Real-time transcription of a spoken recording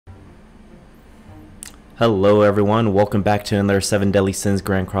Hello everyone, welcome back to another 7 Deadly Sins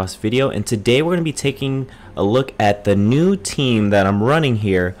Grand Cross video, and today we're going to be taking a look at the new team that I'm running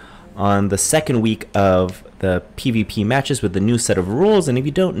here on the second week of the PvP matches with the new set of rules. And if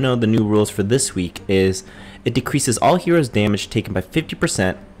you don't know, the new rules for this week is it decreases all heroes damage taken by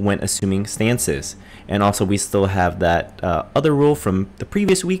 50% when assuming stances. And also we still have that other rule from the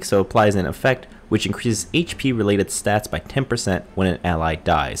previous week, so it applies in effect, which increases HP related stats by 10% when an ally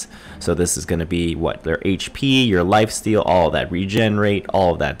dies. So this is going to be what, their HP, your lifesteal, all of that, regenerate,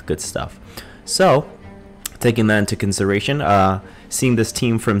 all of that good stuff. So taking that into consideration, seeing this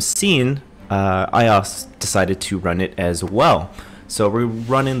team from Scene, I also decided to run it as well. So we're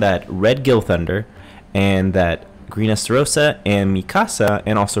running that red Gilthunder and that green ESTAROSSA and Mikasa,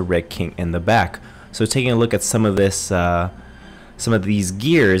 and also red King in the back. So taking a look at some of this some of these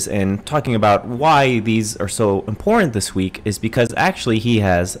gears and talking about why these are so important this week is because actually he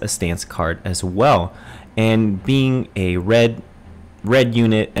has a stance card as well, and being a red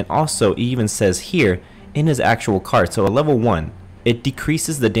unit, and also it even says here in his actual card, so at level 1 it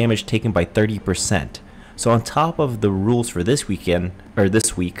decreases the damage taken by 30%. So on top of the rules for this weekend, or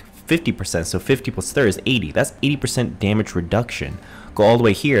this week, 50%, so 50 plus 30 is 80. That's 80% damage reduction. Go all the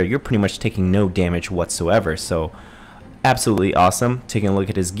way here, you're pretty much taking no damage whatsoever. So absolutely awesome. Taking a look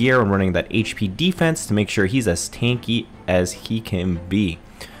at his gear and running that HP defense to make sure he's as tanky as he can be.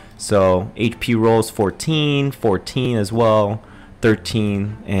 So HP rolls 14, 14 as well,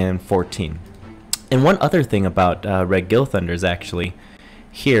 13, and 14. And one other thing about Red Gilthunder is actually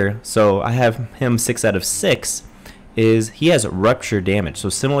here, so I have him 6 out of 6, is he has rupture damage, so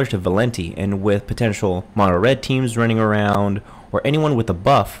similar to Valenti, and with potential mono red teams running around or anyone with a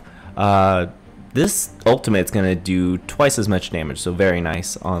buff, this ultimate is going to do twice as much damage, so very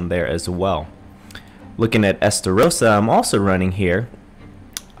nice on there as well. Looking at ESTAROSSA, I'm also running here.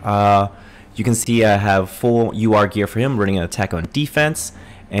 You can see I have full UR gear for him, running an attack on defense,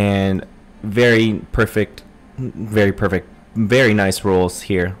 and very perfect, very nice rolls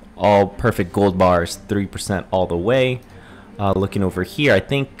here. All perfect gold bars, 3% all the way. Looking over here, I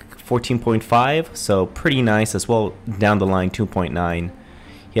think 14.5, so pretty nice as well. Down the line, 2.9.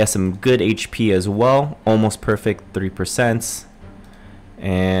 He has some good HP as well, almost perfect, 3%.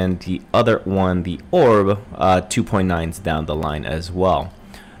 And the other one, the orb, 2.9's down the line as well.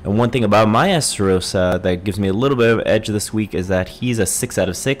 And one thing about my ESTAROSSA that gives me a little bit of edge this week is that he's a 6 out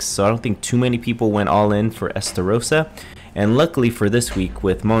of 6, so I don't think too many people went all in for ESTAROSSA. And luckily for this week,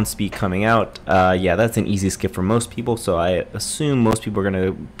 with Mon Speed coming out, yeah, that's an easy skip for most people, so I assume most people are going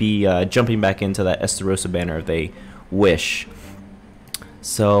to be jumping back into that ESTAROSSA banner if they wish.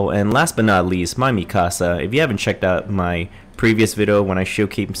 So, and last but not least, my Mikasa. If you haven't checked out my previous video when I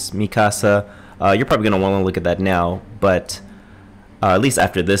showcased Mikasa, you're probably going to want to look at that now, but at least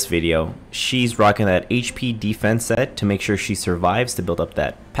after this video, she's rocking that HP defense set to make sure she survives to build up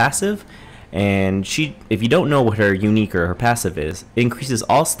that passive. And she, if you don't know what her unique or her passive is, it increases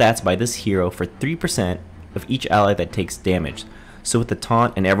all stats by this hero for 3% of each ally that takes damage. So with the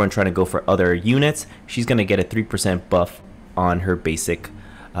taunt and everyone trying to go for other units, she's going to get a 3% buff on her basic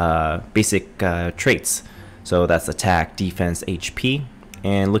traits. So that's attack, defense, HP.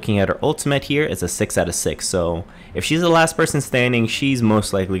 And looking at her ultimate here, it's a 6 out of 6. So if she's the last person standing, she's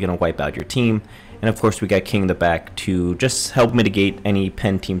most likely going to wipe out your team. And of course we got King in the back to just help mitigate any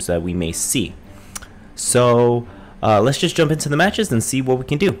pen teams that we may see. So let's just jump into the matches and see what we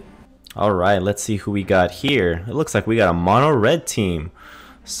can do. Alright, let's see who we got here. It looks like we got a mono red team.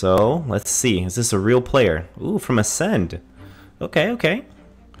 So let's see, is this a real player? Ooh, from Ascend. Okay.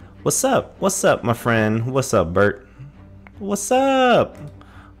 What's up? What's up, my friend? What's up, Bert? What's up?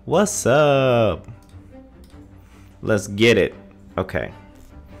 What's up? Let's get it. Okay.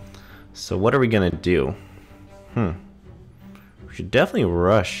 So what are we gonna do? We should definitely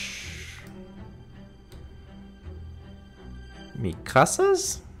rush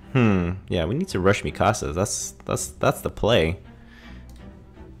Mikasa's? Yeah, we need to rush Mikasa's. That's the play.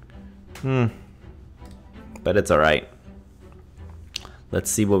 But it's alright. Let's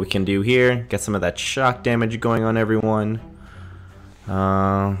see what we can do here. Get some of that shock damage going on everyone.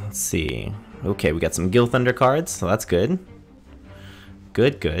 Let's see. Okay, we got some Gilthunder cards, so that's good.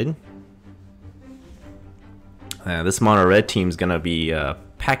 Good. This mono red team's gonna be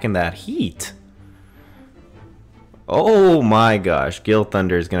packing that heat. Oh my gosh,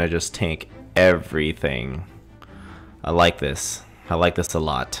 Gilthunder is gonna just tank everything. I like this. I like this a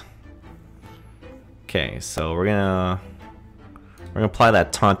lot. Okay, so we're gonna apply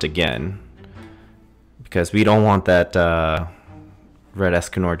that taunt again because we don't want that red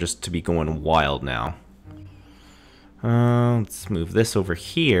Escanor just to be going wild now. Let's move this over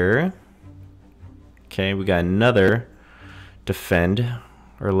here. Okay, we got another defend,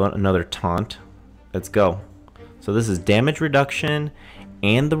 or another taunt. Let's go. So this is damage reduction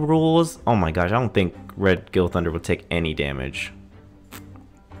and the rules. Oh my gosh, I don't think Red Gilthunder will take any damage.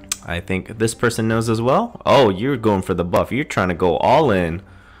 I think this person knows as well. Oh, you're going for the buff. You're trying to go all in.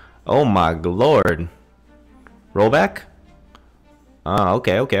 Oh my lord. Rollback? Ah,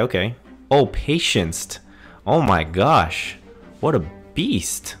 okay. Oh, Patienced. Oh my gosh. What a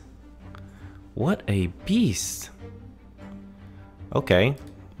beast. What a beast. Okay.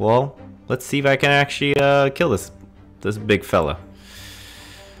 Well, let's see if I can actually kill this big fella.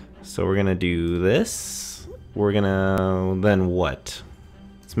 So we're gonna do this. We're gonna then what?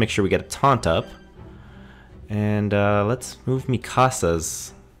 Let's make sure we get a taunt up. And let's move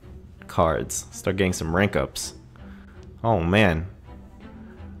Mikasa's cards. Start getting some rank ups. Oh man.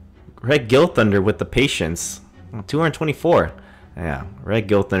 Red Gilthunder with the patience. 224. Yeah, Red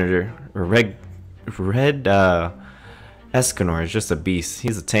Gilthunder, or Red Escanor is just a beast.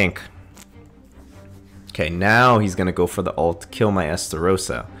 He's a tank. Okay, now he's gonna go for the ult to kill my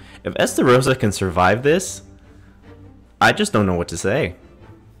ESTAROSSA. If ESTAROSSA can survive this, I just don't know what to say.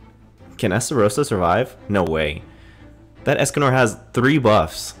 Can ESTAROSSA survive? No way. That Escanor has 3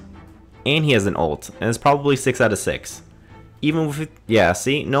 buffs, and he has an ult, and it's probably 6 out of 6. Even with, yeah,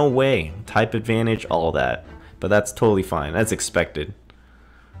 see, no way. Type advantage, all that. But that's totally fine. That's expected.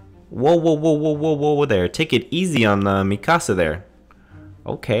 Whoa there. Take it easy on Mikasa there.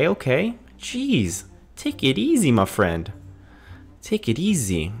 Okay. Jeez. Take it easy, my friend. Take it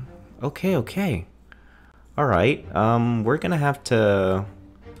easy. Okay. Alright, we're gonna have to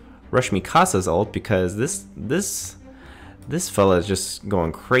rush Mikasa's ult because this fella is just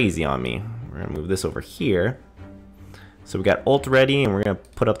going crazy on me. We're gonna move this over here. So we got ult ready and we're gonna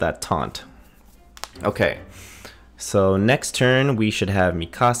put up that taunt. Okay. So next turn we should have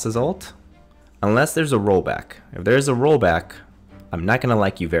Mikasa's ult. Unless there's a rollback. If there's a rollback, I'm not gonna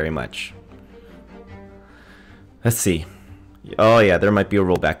like you very much. Let's see. Oh yeah, there might be a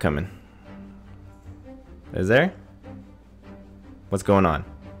rollback coming. Is there? What's going on?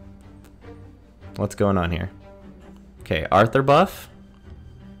 What's going on here? Okay, Arthur buff.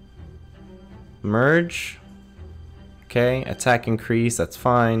 Merge. Okay, attack increase, that's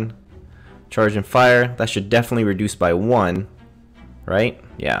fine. Charge and fire, that should definitely reduce by 1. Right?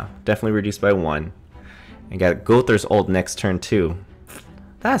 Yeah, definitely reduce by 1. And got Gothar's ult next turn too.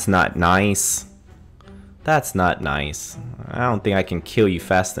 That's not nice. That's not nice. I don't think I can kill you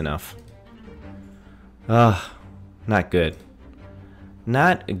fast enough. Ugh, not good.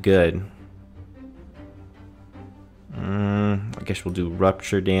 Not good. I guess we'll do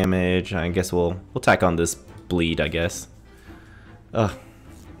rupture damage. I guess we'll tack on this bleed, I guess. Ugh.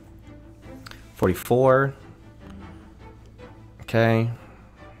 44. Okay.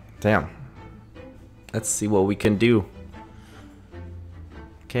 Damn. Let's see what we can do.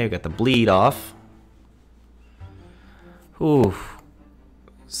 Okay, we got the bleed off. Ooh.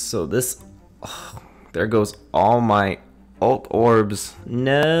 So this... Oh, there goes all my ult orbs.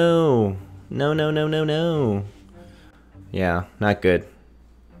 No. No. Yeah, not good.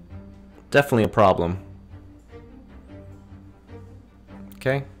 Definitely a problem.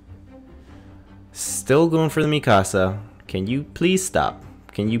 Okay. Still going for the Mikasa. Can you please stop?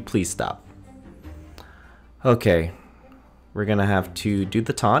 Can you please stop? Okay. We're gonna have to do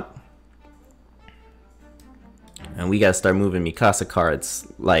the taunt. And we gotta start moving Mikasa cards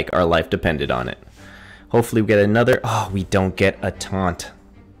like our life depended on it. Hopefully we get another... Oh, we don't get a taunt.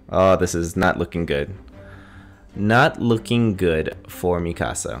 Oh, this is not looking good. Not looking good for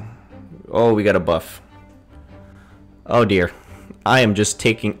Mikasa. Oh, we got a buff. Oh dear. I am just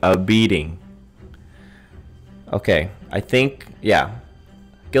taking a beating. Okay, I think, yeah.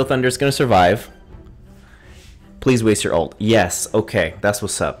 Gilthunder's gonna survive. Please waste your ult. Yes, okay, that's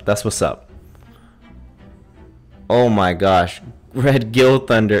what's up. That's what's up. Oh my gosh. Red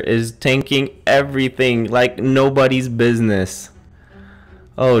Gilthunder is tanking everything like nobody's business.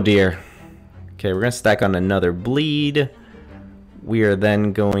 Oh dear. Okay, we're gonna stack on another bleed. We are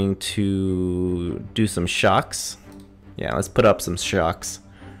then going to do some shocks. Yeah, let's put up some shocks.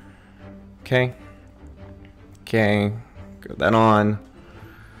 Okay. Okay, got that on.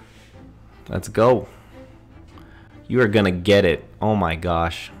 Let's go. You are gonna get it. Oh my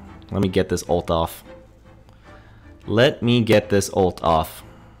gosh. Let me get this ult off. Let me get this ult off.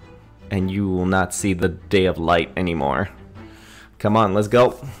 And you will not see the day of light anymore. Come on, let's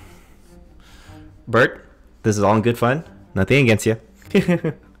go. Bert, this is all in good fun. Nothing against you.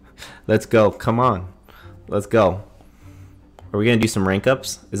 Let's go. Come on. Let's go. Are we going to do some rank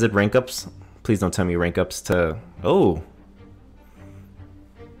ups? Is it rank ups? Please don't tell me rank ups to... Oh.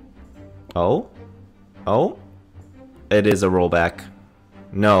 Oh? Oh, it is a rollback.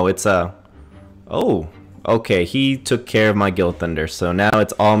 No, it's a... Oh, okay, he took care of my Gilthunder, so now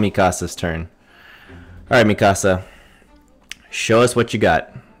it's all Mikasa's turn. Alright, Mikasa. Show us what you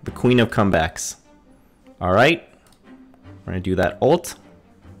got. The queen of comebacks. Alright. We're going to do that ult.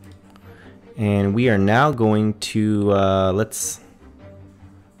 And we are now going to, let's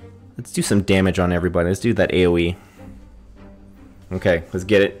do some damage on everybody. Let's do that AoE. Okay, let's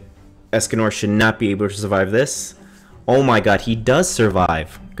get it. Escanor should not be able to survive this. Oh my god, he does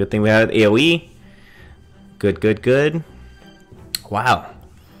survive. Good thing we have AoE. Good, good, good. Wow.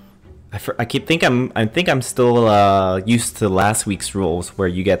 I think I'm still used to last week's rules where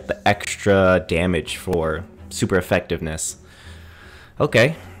you get the extra damage for super effectiveness.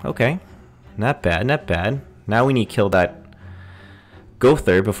 Okay, okay. Not bad, not bad. Now we need to kill that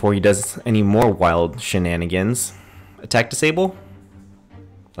Gilthunder before he does any more wild shenanigans. Attack disable?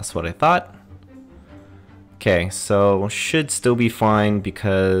 That's what I thought. Okay, so should still be fine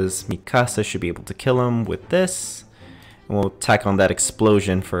because Mikasa should be able to kill him with this. And we'll tack on that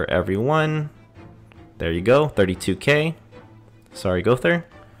explosion for everyone. There you go, 32k. Sorry, Gilthunder.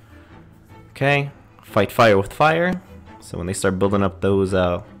 Okay, fight fire with fire. So when they start building up those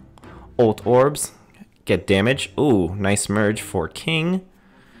ult orbs, get damage. Ooh, nice merge for King.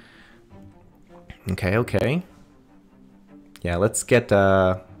 Okay, okay. Yeah, let's get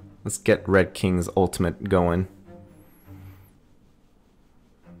Red King's ultimate going.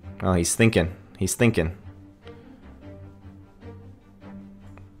 Oh, he's thinking. He's thinking.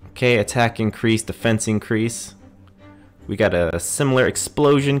 Okay, attack increase, defense increase. We got a similar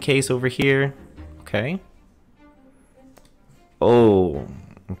explosion case over here. Okay. Oh,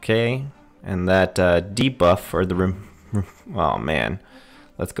 okay. And that debuff or the oh man.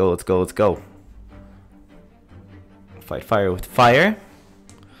 Let's go, let's go, let's go. Fight fire with fire.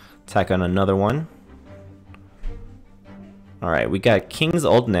 Attack on another one. Alright, we got King's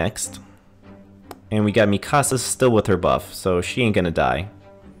ult next. And we got Mikasa still with her buff, so she ain't gonna die.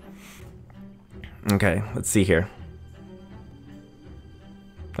 Okay, let's see here.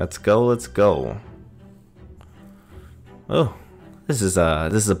 Let's go, let's go. Oh, this is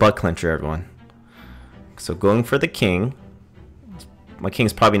a butt clencher, everyone. So going for the King. My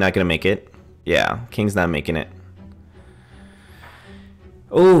King's probably not gonna make it. Yeah, King's not making it.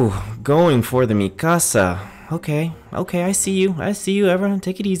 Oh, going for the Mikasa. Okay, okay, I see you. I see you, everyone.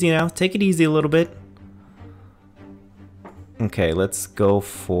 Take it easy now. Take it easy a little bit. Okay, let's go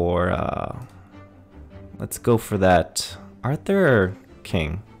for that Arthur or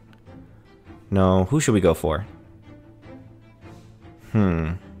King? No, who should we go for?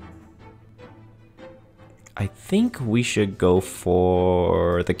 I think we should go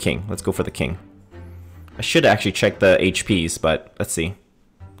for the King. Let's go for the King. I should actually check the HPs, but let's see.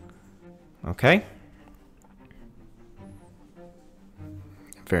 Okay.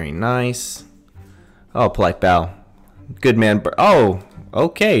 Very nice. Oh, polite bow. Good man. Oh,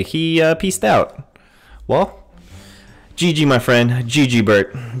 okay. He peaced out. Well, GG, my friend. GG,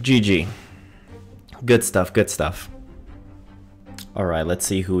 Bert. GG. Good stuff. Good stuff. Alright, let's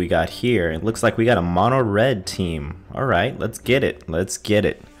see who we got here. It looks like we got a mono red team. Alright, let's get it. Let's get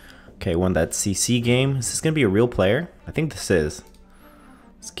it. Okay, won that CC game. Is this going to be a real player? I think this is.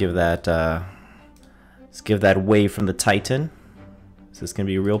 Let's give that wave from the Titan. Is this going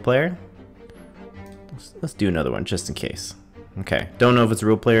to be a real player? Let's do another one just in case. Okay, don't know if it's a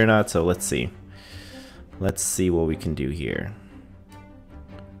real player or not, so let's see. Let's see what we can do here.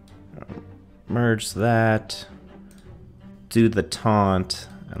 Merge that. Do the taunt,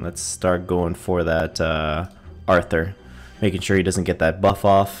 and let's start going for that Arthur. Making sure he doesn't get that buff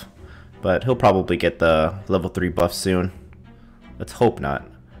off, but he'll probably get the level 3 buff soon. Let's hope not.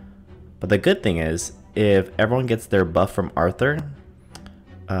 But the good thing is, if everyone gets their buff from Arthur,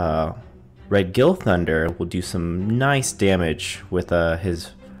 Red Gilthunder will do some nice damage with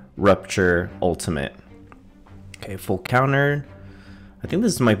his Rupture ultimate. Okay, full counter. I think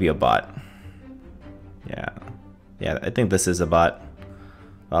this might be a bot. Yeah, I think this is a bot.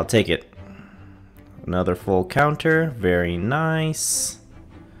 I'll take it. Another full counter. Very nice.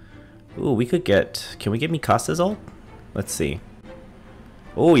 Ooh, we could get... Can we get Mikasa's ult? Let's see.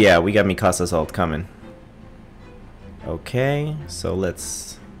 Oh yeah, we got Mikasa's ult coming. Okay, so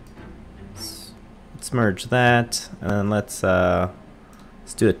let's merge that, and let's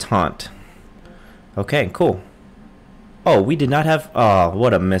do a taunt. Okay, cool. Oh, we did not have... Oh,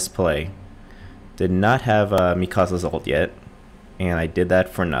 what a misplay. Did not have Mikasa's ult yet, and I did that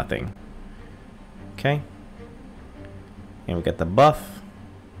for nothing. Okay. And we got the buff.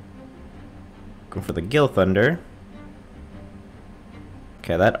 Go for the Gilthunder.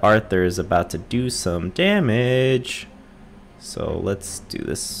 Okay, that Arthur is about to do some damage. So let's do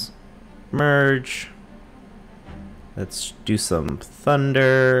this merge. Let's do some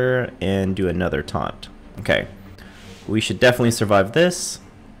thunder and do another taunt. Okay, we should definitely survive this.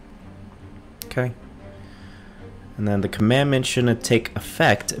 Okay, and then the commandment shouldn't take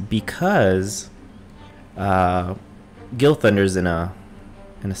effect because Gilthunder's in a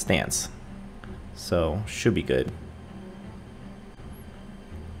stance, so should be good.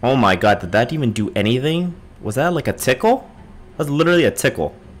 Oh my god, did that even do anything? Was that like a tickle? That was literally a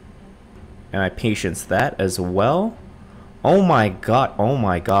tickle. And I patience that as well. Oh my god, oh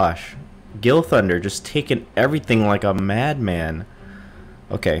my gosh. Gilthunder just taking everything like a madman.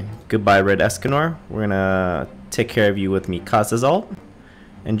 Okay, goodbye Red Escanor. We're gonna take care of you with Mikasa's ult.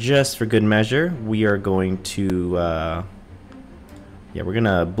 And just for good measure, we are going to, yeah, we're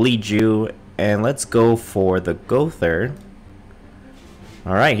gonna bleed you. And let's go for the Gilthunder.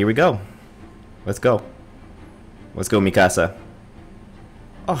 Alright, here we go. Let's go. Let's go, Mikasa.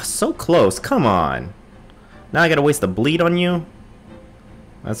 Oh, so close. Come on. Now I gotta waste the bleed on you?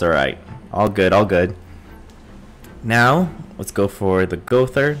 That's alright. All good, all good. Now, let's go for the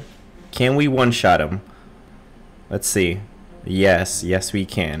Gilthunder. Can we one-shot him? Let's see. Yes, yes we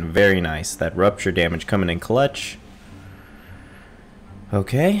can. Very nice. That rupture damage coming in clutch.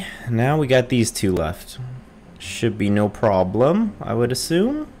 Okay, now we got these two left. Should be no problem, I would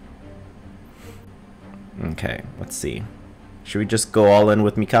assume. Okay, let's see. Should we just go all in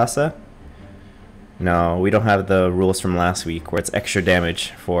with Mikasa? No, we don't have the rules from last week where it's extra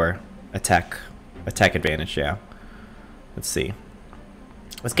damage for attack advantage, yeah. Let's see.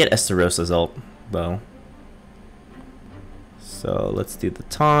 Let's get ESTAROSSA's ult, though. So let's do the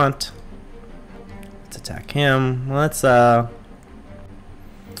taunt. Let's attack him. Let's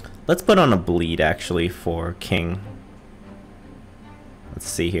put on a bleed actually for King. Let's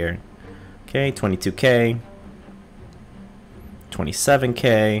see here. Okay, 22k.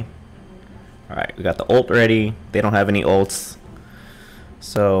 27k. Alright, we got the ult ready. They don't have any ults.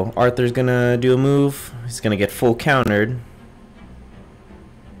 So Arthur's gonna do a move. He's gonna get full countered.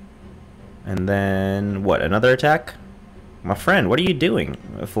 And then what, another attack? My friend, what are you doing?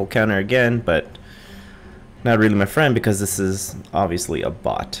 A full counter again, but not really my friend because this is obviously a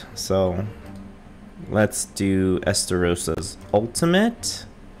bot. So let's do ESTAROSSA's ultimate.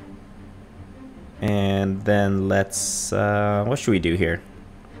 And then let's, what should we do here?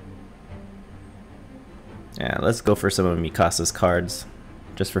 Yeah, let's go for some of Mikasa's cards,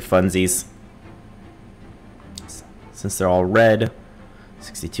 just for funsies. Since they're all red,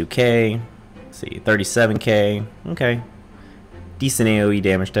 62k, let's see, 37k, okay. Decent AoE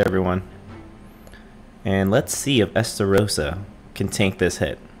damage to everyone. And let's see if ESTAROSSA can tank this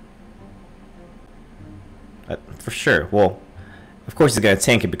hit. For sure. Well, of course he's gonna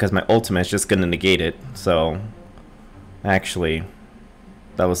tank it because my ultimate is just gonna negate it. So, actually,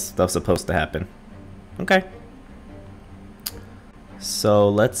 that was supposed to happen. Okay. So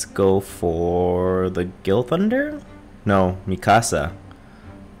let's go for the Gilthunder? No, Mikasa.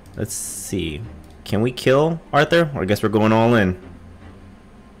 Let's see. Can we kill Arthur? Or I guess we're going all in.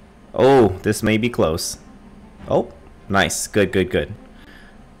 Oh, this may be close. Oh, nice. Good, good, good.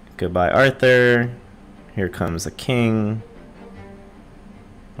 Goodbye, Arthur. Here comes a king.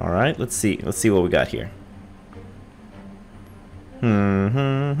 Alright, let's see. Let's see what we got here.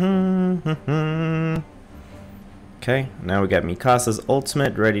 Okay, now we got Mikasa's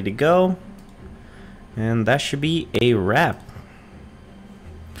ultimate ready to go. And that should be a wrap.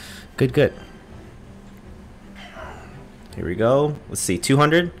 Good, good. Here we go. Let's see,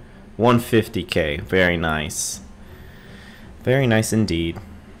 200, 150k. Very nice. Very nice indeed.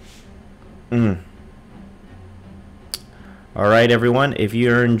 Alright everyone, if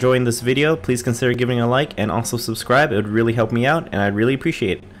you're enjoying this video, please consider giving a like and also subscribe. It would really help me out and I'd really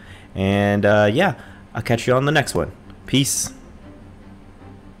appreciate it. And yeah, I'll catch you on the next one. Peace.